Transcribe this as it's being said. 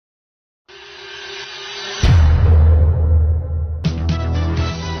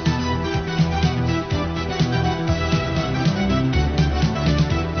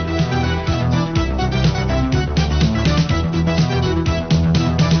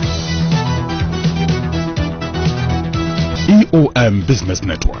EOM Business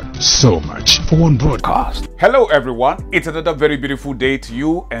Network. So much for one broadcast. Hello everyone, it's another very beautiful day to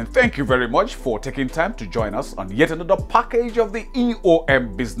you, and thank you very much for taking time to join us on yet another package of the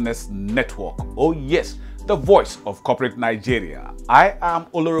EOM Business Network. Oh yes, the voice of corporate Nigeria. I am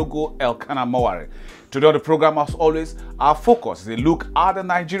Olorogo Elkanah Mawari. Today on the program, as always, our focus is a look at the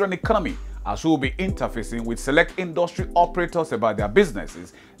Nigerian economy, as we will be interfacing with select industry operators about their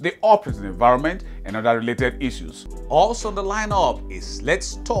businesses, the operating environment, and other related issues. Also on the lineup is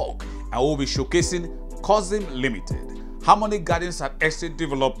Let's Talk, and we'll be showcasing COZYM Limited, Harmony Gardens and Estate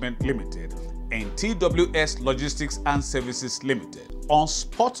Development Limited, and TWS Logistics and Services Limited. On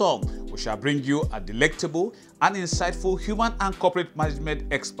Spot On, we shall bring you a delectable and insightful human and corporate management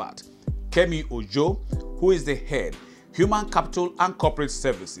expert, Kemi Ojo, who is the head, Human Capital and Corporate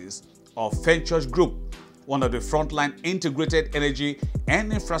Services of FENCHURCH Group, one of the frontline integrated energy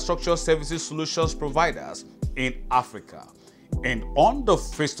and infrastructure services solutions providers in Africa. And on the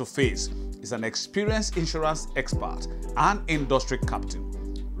face-to-face is an experienced insurance expert and industry captain,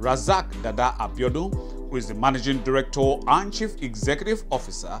 Razak Dada Abiodun, who is the Managing Director and Chief Executive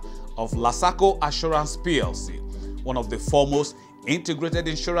Officer of LASACO Assurance PLC, one of the foremost integrated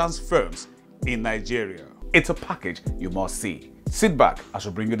insurance firms in Nigeria. It's a package you must see. Sit back as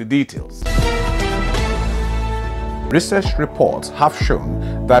we bring you the details. Research reports have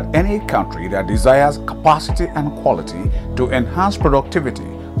shown that any country that desires capacity and quality to enhance productivity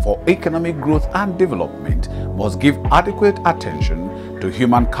for economic growth and development must give adequate attention to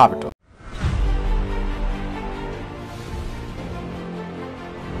human capital.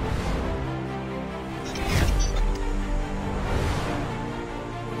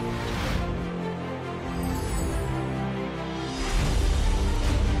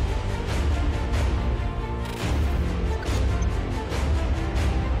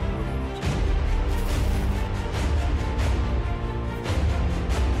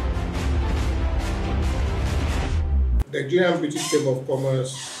 The Nigerian British Chamber of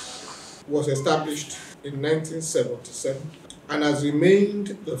Commerce was established in 1977 and has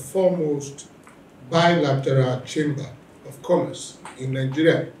remained the foremost bilateral chamber of commerce in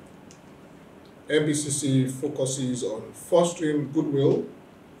Nigeria. NBCC focuses on fostering goodwill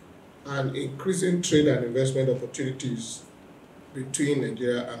and increasing trade and investment opportunities between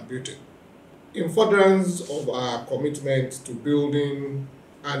Nigeria and Britain. In furtherance of our commitment to building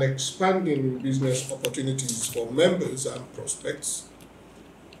and expanding business opportunities for members and prospects,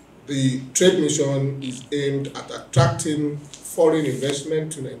 the trade mission is aimed at attracting foreign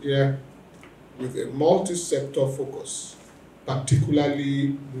investment to Nigeria with a multi-sector focus,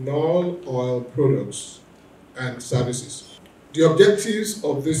 particularly non-oil products and services. The objectives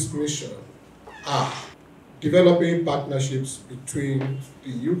of this mission are developing partnerships between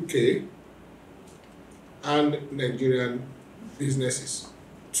the UK and Nigerian businesses.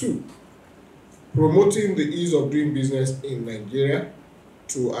 2, promoting the ease of doing business in Nigeria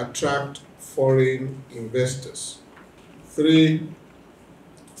to attract foreign investors. 3,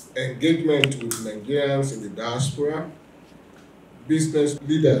 engagement with Nigerians in the diaspora, business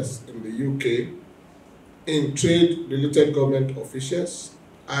leaders in the UK, in trade-related government officials,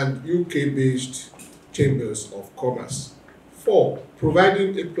 and UK-based chambers of commerce. 4,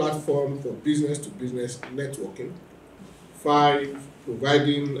 providing a platform for business-to-business networking. 5,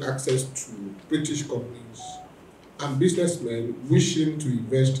 providing access to British companies and businessmen wishing to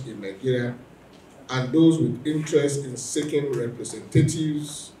invest in Nigeria and those with interest in seeking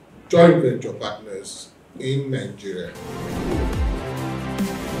representatives, joint venture partners in Nigeria.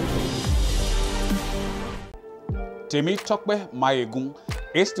 Temi Tokbe Mayegun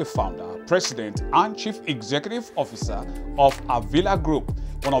is the founder, president, and chief executive officer of AVILA Group,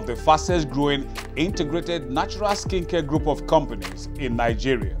 one of the fastest growing integrated natural skincare group of companies in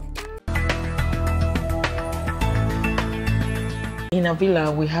Nigeria. In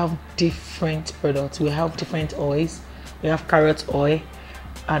AVILA, we have different products. We have different oils. We have carrot oil,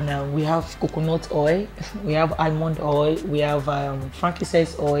 and we have coconut oil. We have almond oil. We have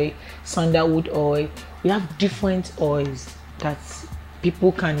frankincense oil, sandalwood oil. We have different oils that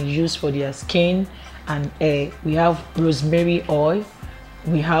people can use for their skin and hair. We have rosemary oil.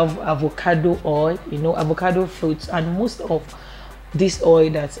 We have avocado oil, avocado fruits, and most of this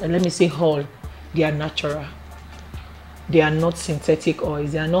oil that, let me say all, they are natural. They are not synthetic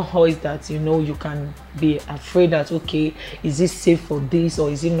oils. They are not oils that, you can be afraid that, okay, is this safe for this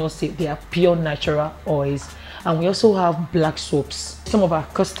or is it not safe? They are pure natural oils. And we also have black soaps. Some of our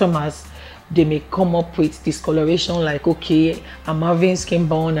customers, they may come up with discoloration like, okay, I'm having skin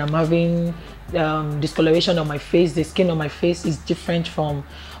burn, I'm having discoloration on my face, the skin on my face is different from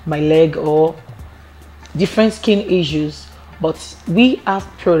my leg, or different skin issues But we have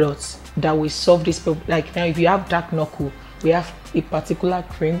products that will solve this problem. Like now, if you have dark knuckle, we have a particular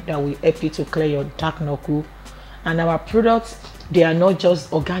cream that will help you to clear your dark knuckle. And our products, they are not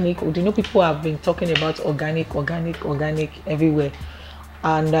just organic. You know, people have been talking about organic everywhere.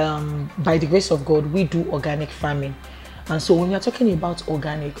 And by the grace of God, we do organic farming. And so when you're talking about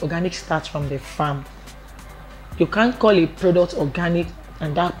organic starts from the farm. You can't call a product organic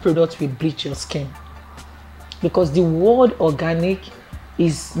and that product will bleach your skin. Because the word organic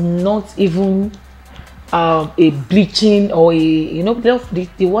is not even a bleaching or a, you know,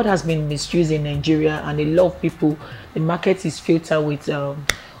 the word has been misused in Nigeria, and a lot of people, the market is filtered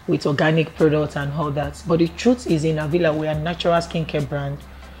with organic products and all that. But the truth is, in AVILA, we are a natural skincare brand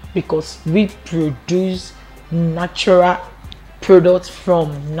because we produce natural products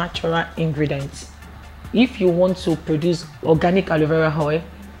from natural ingredients. If you want to produce organic aloe vera oil,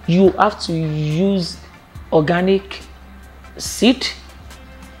 you have to use organic seed,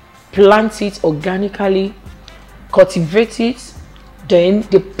 plant it organically, cultivate it, then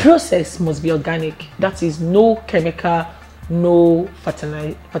the process must be organic. That is no chemical, no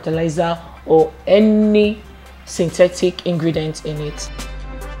fertilizer or any synthetic ingredient in it.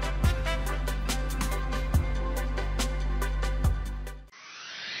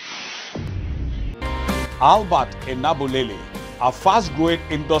 Albert Enabulele, a fast-growing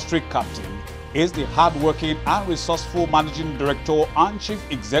industry captain, is the hardworking and resourceful Managing Director and Chief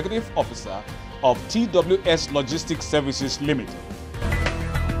Executive Officer of TWS Logistics Services Limited.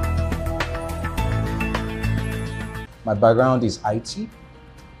 My background is IT,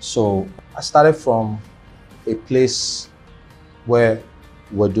 so I started from a place where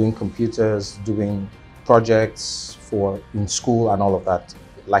we're doing computers, doing projects in school and all of that,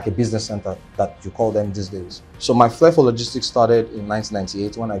 like a business center that you call them these days. So my flair for logistics started in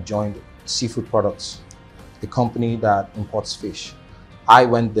 1998 when I joined Seafood Products, a company that imports fish. I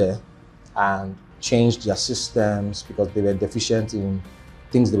went there and changed their systems because they were deficient in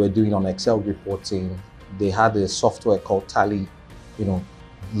things they were doing on Excel reporting. They had a software called Tally, you know,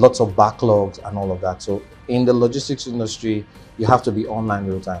 lots of backlogs and all of that. So in the logistics industry, you have to be online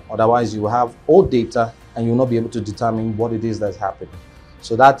real time. Otherwise, you have old data and you'll not be able to determine what it is that's happening.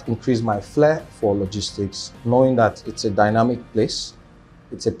 So that increased my flair for logistics, knowing that it's a dynamic place.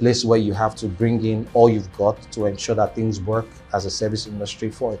 It's a place where you have to bring in all you've got to ensure that things work as a service industry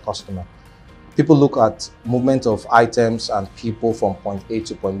for a customer. People look at movement of items and people from point A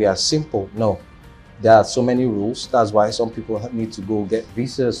to point B as simple. No, there are so many rules. That's why some people need to go get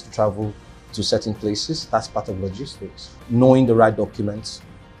visas to travel to certain places. That's part of logistics. Knowing the right documents,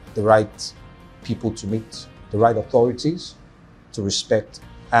 the right people to meet, the right authorities to respect,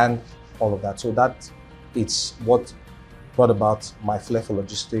 and all of that. So that it's what brought about my flair for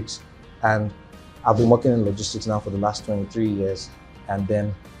logistics. And I've been working in logistics now for the last 23 years, and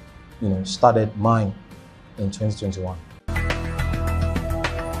then, you know, started mine in 2021.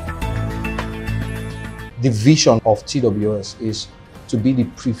 The vision of TWS is to be the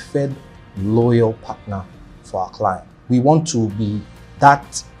preferred loyal partner for our client. We want to be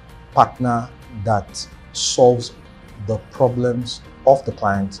that partner that solves the problems of the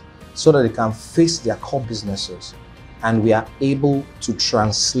client so that they can face their core businesses, and we are able to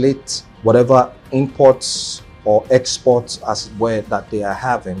translate whatever imports or exports as well that they are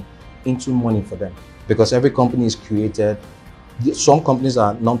having into money for them. Because every company is created, some companies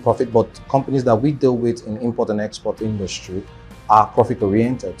are non-profit, but companies that we deal with in import and export industry are profit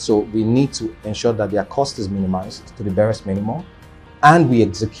oriented. So we need to ensure that their cost is minimized to the barest minimum, and we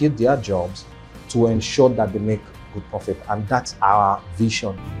execute their jobs to ensure that they make good profit. And that's our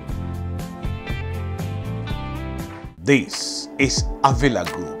vision. This is AVILA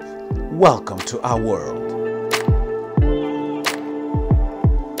Group. Welcome to our world.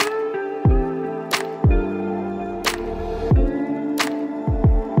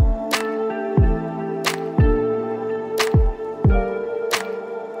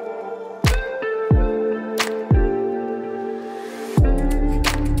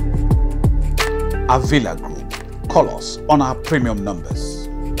 AVILA Group. Call us on our premium numbers.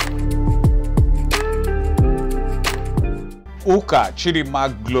 Uka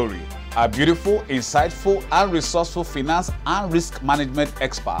Chidima Glory, a beautiful, insightful, and resourceful finance and risk management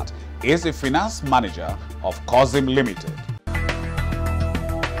expert, is the finance manager of COZYM Limited.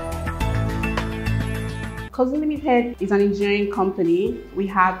 COZYM Limited is an engineering company. We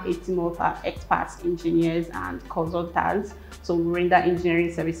have a team of experts, engineers, and consultants. So we render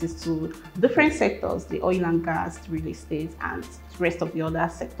engineering services to different sectors, the oil and gas, real estate, and the rest of the other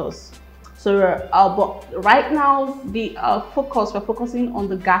sectors. So but right now, we're focusing on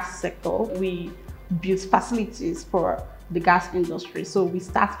the gas sector. We build facilities for the gas industry. So we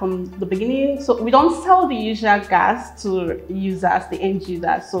start from the beginning. So we don't sell the usual gas to users, the end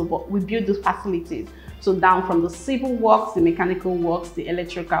users. So but we build the facilities. So down from the civil works, the mechanical works, the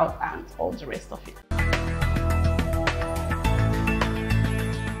electrical, and all the rest of it.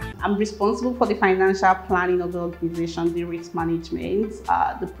 I'm responsible for the financial planning of the organization, the risk management,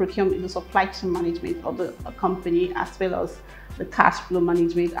 the procurement, the supply chain management of the company, as well as the cash flow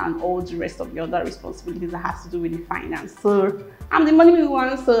management and all the rest of the other responsibilities that has to do with the finance. So I'm the money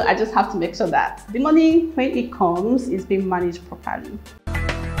one, so I just have to make sure that the money, when it comes, is being managed properly.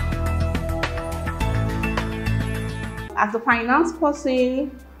 As a finance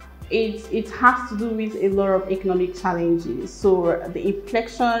person, it has to do with a lot of economic challenges. So the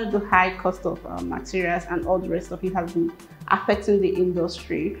inflation, the high cost of materials and all the rest of it has been affecting the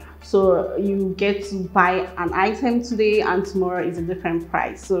industry. So you get to buy an item today and tomorrow is a different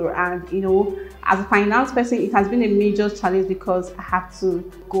price. So, and you know, as a finance person, it has been a major challenge because I have to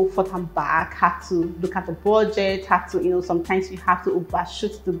go forth and back, have to look at the budget, have to, you know, sometimes you have to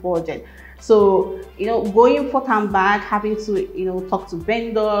overshoot the budget. So, you know, going forth and back, having to, you know, talk to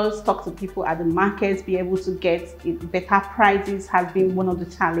vendors, talk to people at the markets, be able to get better prices has been one of the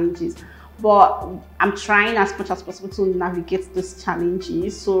challenges. But I'm trying as much as possible to navigate these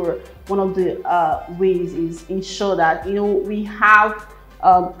challenges. So one of the ways is ensure that, you know, we have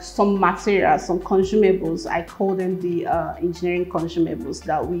some materials, some consumables. I call them the engineering consumables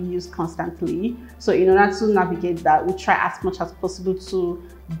that we use constantly. So in order to navigate that, we try as much as possible to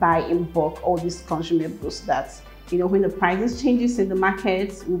buy in bulk all these consumables that, you know, when the prices changes in the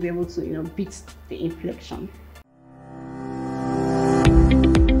market, we'll be able to, you know, beat the inflation.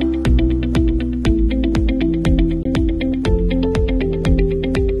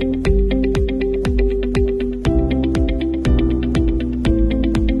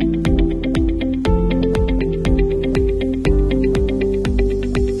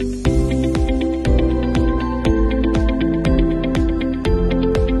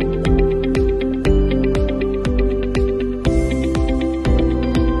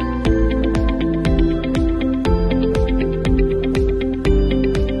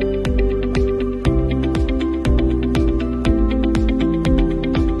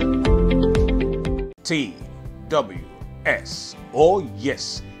 TWS. Oh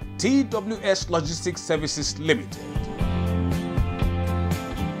yes, TWS Logistics Services Limited.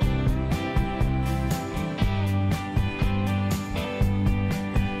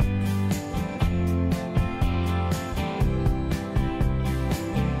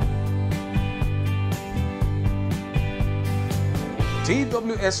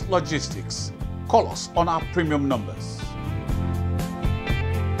 TWS Logistics. Call us on our premium numbers.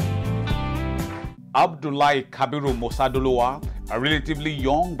 Abdullahi Kabiru Mosadolowa, a relatively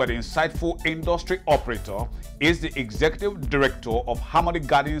young but insightful industry operator, is the Executive Director of Harmony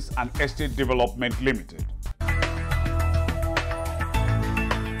Gardens and Estate Development Limited.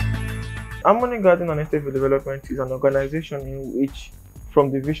 Harmony Garden and Estate Development is an organization in which,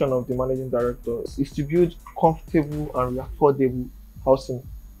 from the vision of the Managing Director, is to build comfortable and affordable housing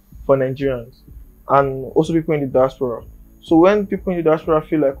for Nigerians and also people in the diaspora. So when people in the diaspora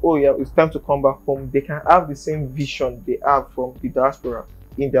feel like, oh yeah, it's time to come back home, they can have the same vision they have from the diaspora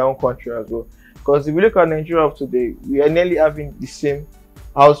in their own country as well. Because if we look at Nigeria of today, we are nearly having the same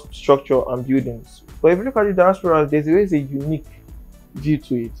house structure and buildings. But if you look at the diaspora, there's always a unique view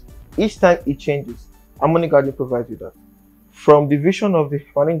to it. Each time it changes, Harmony Garden provides you that. From the vision of the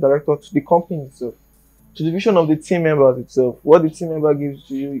managing director to the company itself, to the vision of the team members itself, what the team member gives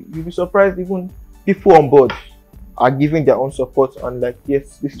to you, you'll be surprised even people on board are giving their own support and like,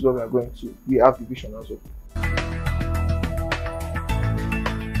 yes, this is what we are going to. We have the vision as well.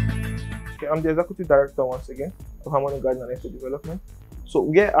 Okay, I'm the Executive Director once again of Harmony Garden and Estate Development.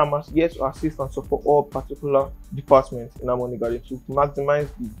 So here I'm here to assist and support all particular departments in Harmony Garden to maximize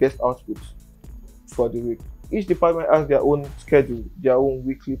the best output for the week. Each department has their own schedule, their own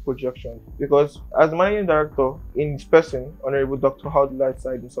weekly projection. Because as the Managing Director, in his person, Honorable Dr. Howdlight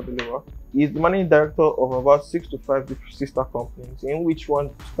Said Musabilewa, he is the Managing Director of about 6 to 5 sister companies, in which one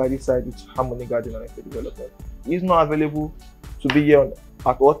by this side is Harmony Garden and Estate Development. He is not available to be here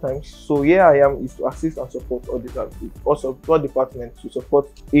at all times, so here I am is to assist and support all these activities, also all departments to support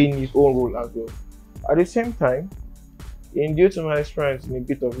in his own role as well. At the same time, in due to my experience in a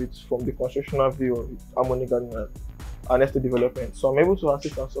bit of it from the constructional view of it, Harmony Garden and Estate Development, so I'm able to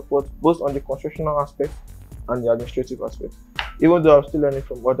assist and support both on the constructional aspect and the administrative aspect. Even though I'm still learning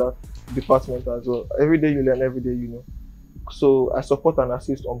from other departments as well. Every day you learn, every day you know. So I support and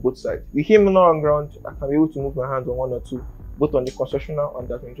assist on both sides. With him now on ground, I can be able to move my hands on one or two, both on the constructional and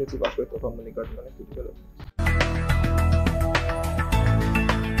the administrative aspect of Harmony Garden and Estate Development.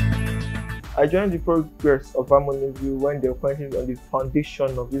 I joined the progress of Harmony View when they were pointing on the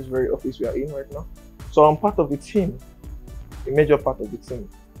foundation of this very office we are in right now. So I'm part of the team, a major part of the team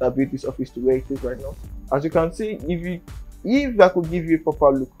that built this office to where it is right now. As you can see, if I could give you a proper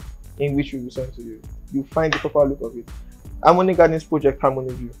look in which we will send to you, you find the proper look of it. Harmony Gardens Project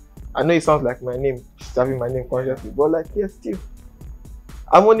Harmony View. I know it sounds like my name, having my name consciously, but like, yes, Steve.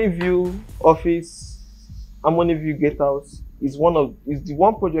 Harmony View Office, Harmony View Gatehouse is the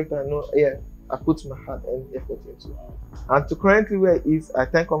one project I know, yeah, I put my heart and effort into. And to currently where it is, I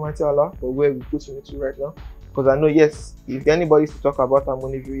thank Almighty Allah for where we put him into right now. Because I know, yes, if anybody's to talk about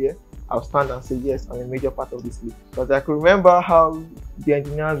Harmony View here, I'll stand and say, yes, I'm a major part of this league. Because I can remember how the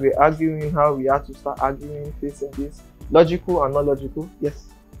engineers were arguing, how we had to start arguing, facing this. Logical and not logical, yes,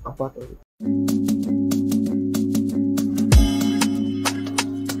 I'm part of it.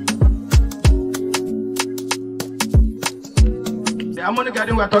 The Harmony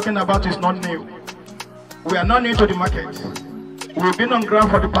Garden we are talking about is not new. We are not new to the market. We've been on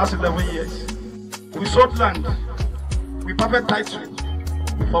ground for the past 11 years. We sold land, we perfect title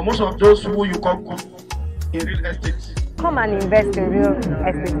for most of those who you call good in real estate. Come and invest in real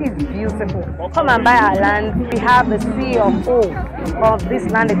estate. It's beautiful. Come and buy our land. We have the CEO of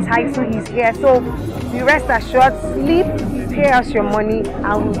this land. The title is here. So be rest assured, sleep, pay us your money,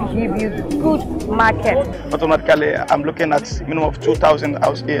 and we'll give you good market. Automatically, I'm looking at minimum of 2,000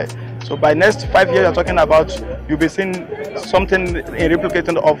 house here. So by next 5 years, you're talking about you'll be seeing something in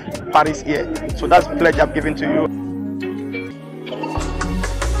replicating of Paris here. So that's the pledge I've given to you.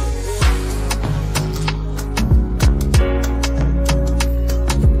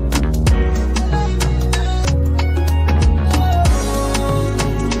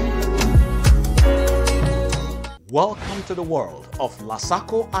 Welcome to the world of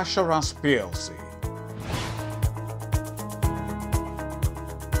LASACO Assurance PLC.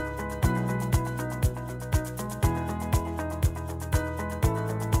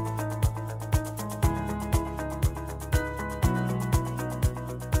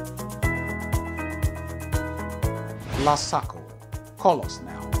 LASACO, call us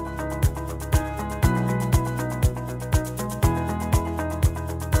now.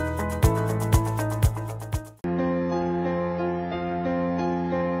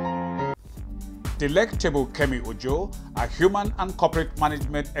 Delectable Kemi Ojo, a human and corporate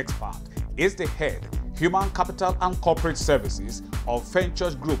management expert, is the head, Human Capital and Corporate Services of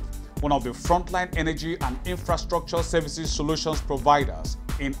FENCHURCH Group, one of the frontline energy and infrastructure services solutions providers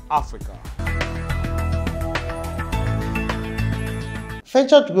in Africa.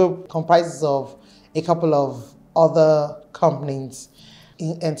 FENCHURCH Group comprises of a couple of other companies.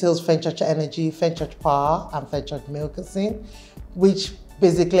 It entails FENCHURCH Energy, FENCHURCH Power, and FENCHURCH Milkacine, which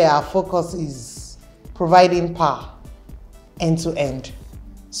basically our focus is providing power end-to-end.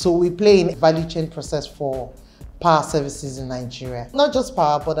 So we play in a value chain process for power services in Nigeria. Not just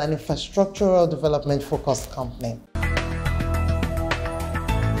power, but an infrastructural development focused company.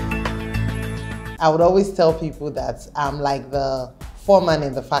 I would always tell people that I'm like the foreman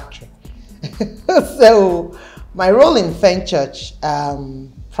in the factory. So my role in FENCHURCH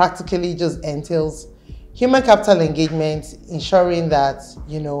practically just entails human capital engagement, ensuring that,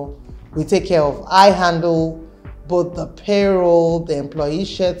 we take care of, I handle both the payroll, the employee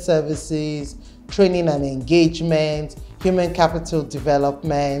shared services, training and engagement, human capital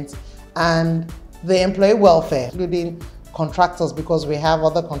development, and the employee welfare, including contractors, because we have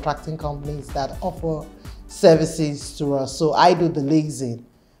other contracting companies that offer services to us. So I do the liaison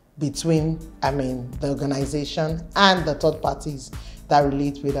between, the organization and the third parties that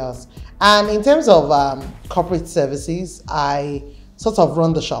relate with us. And in terms of corporate services, I sort of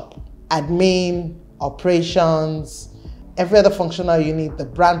run the shop. Admin, operations, every other functional unit, the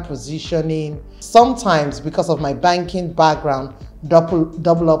brand positioning. Sometimes, because of my banking background,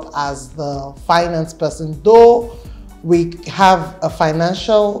 double up as the finance person, though we have a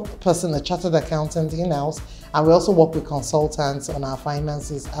financial person, a chartered accountant in-house, and we also work with consultants on our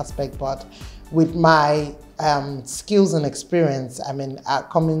finances aspect. But with my skills and experience,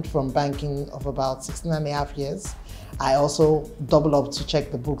 coming from banking of about 16.5 years, I also double up to check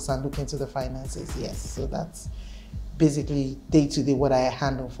the books and look into the finances. Yes, so that's basically day-to-day what I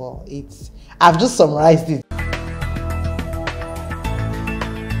handle for. I've just summarized it.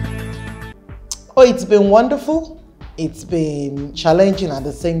 Oh, it's been wonderful. It's been challenging at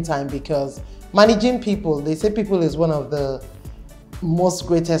the same time, because managing people, they say people is one of the most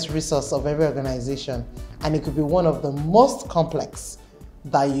greatest resource of every organization, and it could be one of the most complex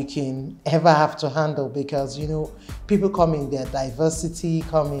that you can ever have to handle, because people come in their diversity,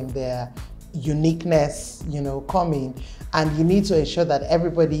 come in their uniqueness, come in, and you need to ensure that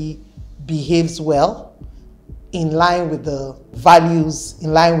everybody behaves well, in line with the values,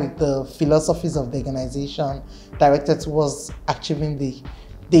 in line with the philosophies of the organization, directed towards achieving the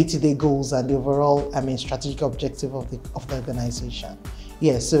day-to-day goals and the overall, strategic objective of the organization.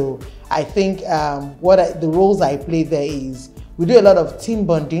 Yeah, so I think the roles I play there is we do a lot of team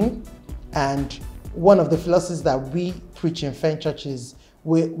bonding, and one of the philosophies that we preach in FENCHURCH is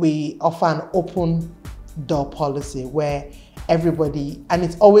we offer an open door policy where everybody, and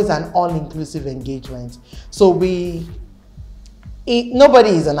it's always an all-inclusive engagement. So nobody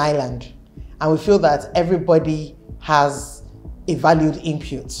is an island, and we feel that everybody has a valued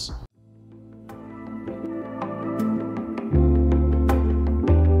input.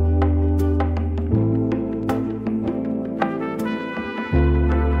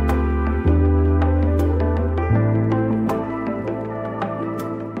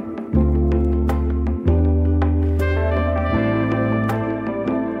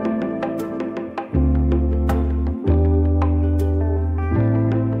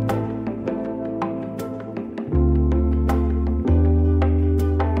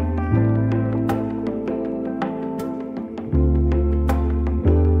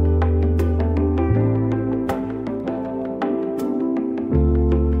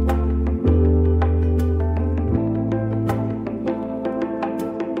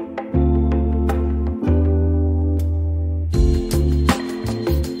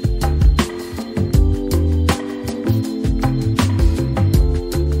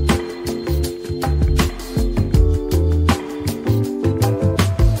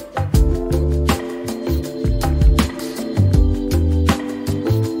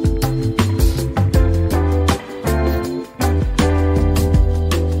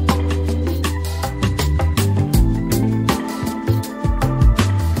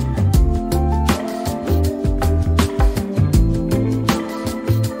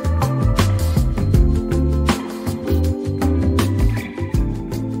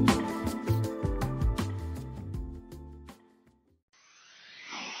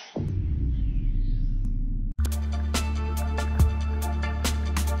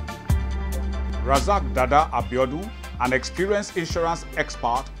 Razak Dada Abiodun, an experienced insurance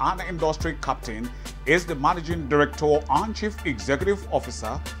expert and industry captain, is the Managing Director and Chief Executive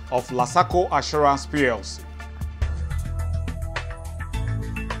Officer of LASACO Assurance PLC.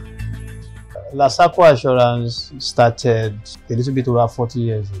 LASACO Assurance started a little bit over 40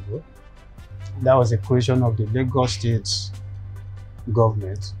 years ago. That was a creation of the Lagos State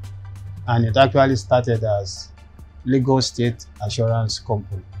government, and it actually started as Lagos State Assurance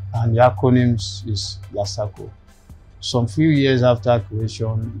Company, and the acronyms is LASACO. Some few years after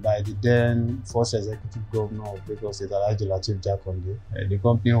creation by the then first executive governor of Lagos State, Alhaji Lateef Jakonde, the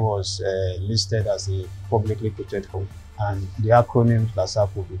company was listed as a publicly quoted company, and the acronym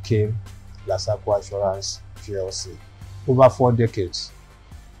LASACO became LASACO Assurance PLC. Over 4 decades,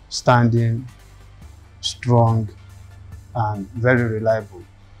 standing strong and very reliable,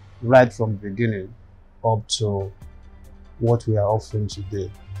 right from the beginning up to what we are offering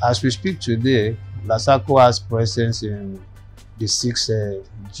today. As we speak today, LASACO has presence in the 6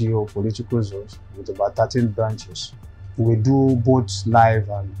 geopolitical zones with about 13 branches. We do both live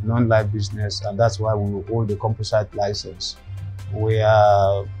and non-live business, and that's why we hold the composite license. We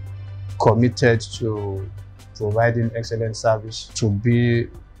are committed to providing excellent service, to be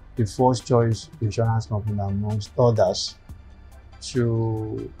the first choice insurance company amongst others,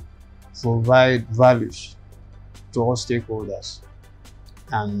 to provide values to all stakeholders,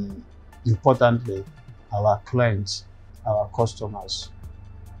 and importantly, our clients, our customers,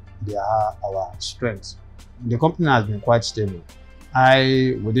 they are our strength. The company has been quite stable.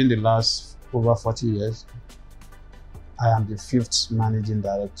 Within the last over 40 years, I am the 5th managing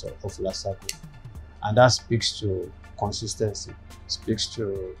director of LASACO, and that speaks to consistency, speaks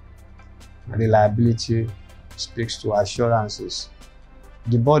to reliability, speaks to assurances.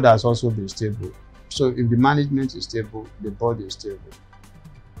 The board has also been stable. So if the management is stable, the board is stable.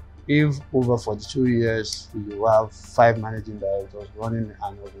 If over 42 years you have 5 managing directors running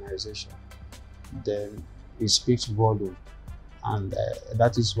an organization, then it speaks volume, and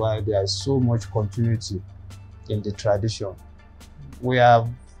that is why there is so much continuity in the tradition. We have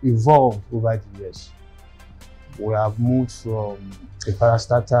evolved over the years. We have moved from a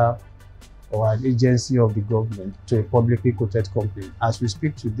parastatal or an agency of the government to a publicly quoted company. As we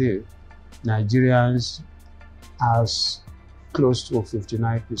speak today, Nigerians has close to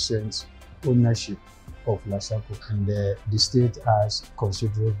 59% ownership of LASACO, and the state has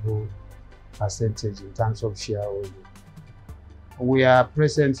considerable percentage in terms of shareholding. We are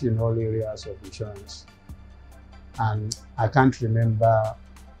present in all areas of insurance, and I can't remember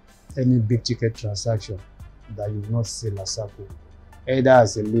any big ticket transaction that you will not see LASACO, either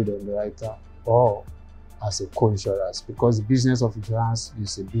as a lead underwriter or as a co-insurance, because the business of insurance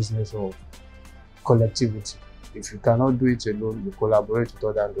is a business of collectivity. If you cannot do it alone, you collaborate with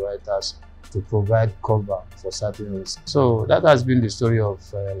other underwriters to provide cover for certain risks. So that has been the story of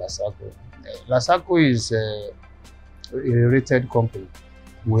LASACO. LASACO is a rated company.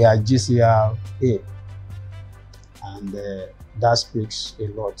 We are GCR A, and that speaks a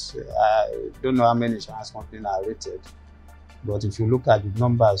lot. I don't know how many insurance companies are rated, but if you look at the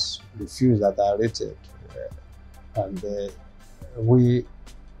numbers, the few that are rated, and we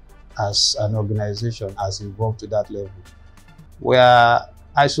as an organization has evolved to that level. We are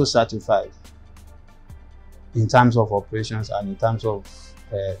ISO certified in terms of operations and in terms of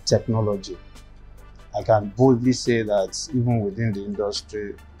technology. I can boldly say that even within the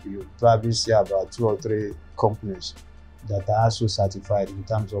industry, you probably see about 2 or 3 companies that are ISO certified in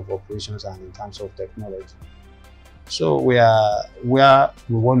terms of operations and in terms of technology. So we are where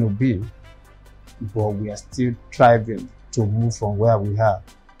we want to be, but we are still striving to move from where we are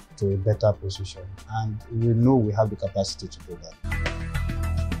to a better position, and we know we have the capacity to do that.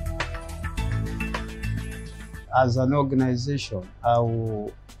 As an organization, I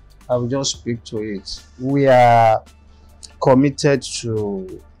will just speak to it. We are committed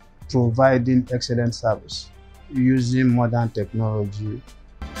to providing excellent service using modern technology.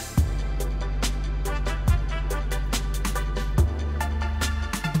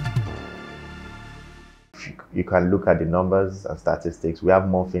 You can look at the numbers and statistics. We have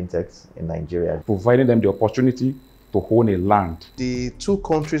more fintechs in Nigeria. Providing them the opportunity to own a land. The two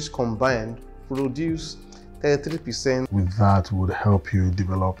countries combined produce 33%. With that would help you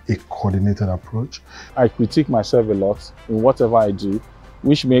develop a coordinated approach. I critique myself a lot in whatever I do,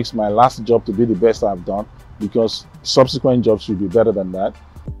 which makes my last job to be the best I've done, because subsequent jobs will be better than that.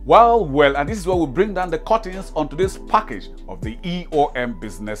 Well, and this is where we bring down the curtains on today's package of the EOM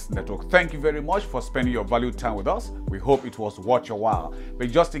Business Network. Thank you very much for spending your valued time with us. We hope it was worth your while. But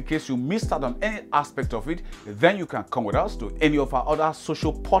just in case you missed out on any aspect of it, then you can come with us to any of our other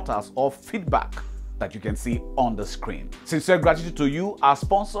social portals or feedback that you can see on the screen. Sincere gratitude to you, our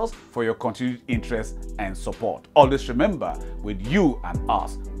sponsors, for your continued interest and support. Always remember, with you and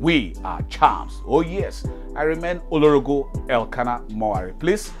us, we are charms. Oh yes, I remain Olorogo Elkanah Moari.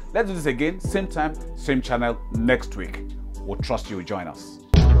 Please, let's do this again, same time, same channel next week. We'll trust you will join us.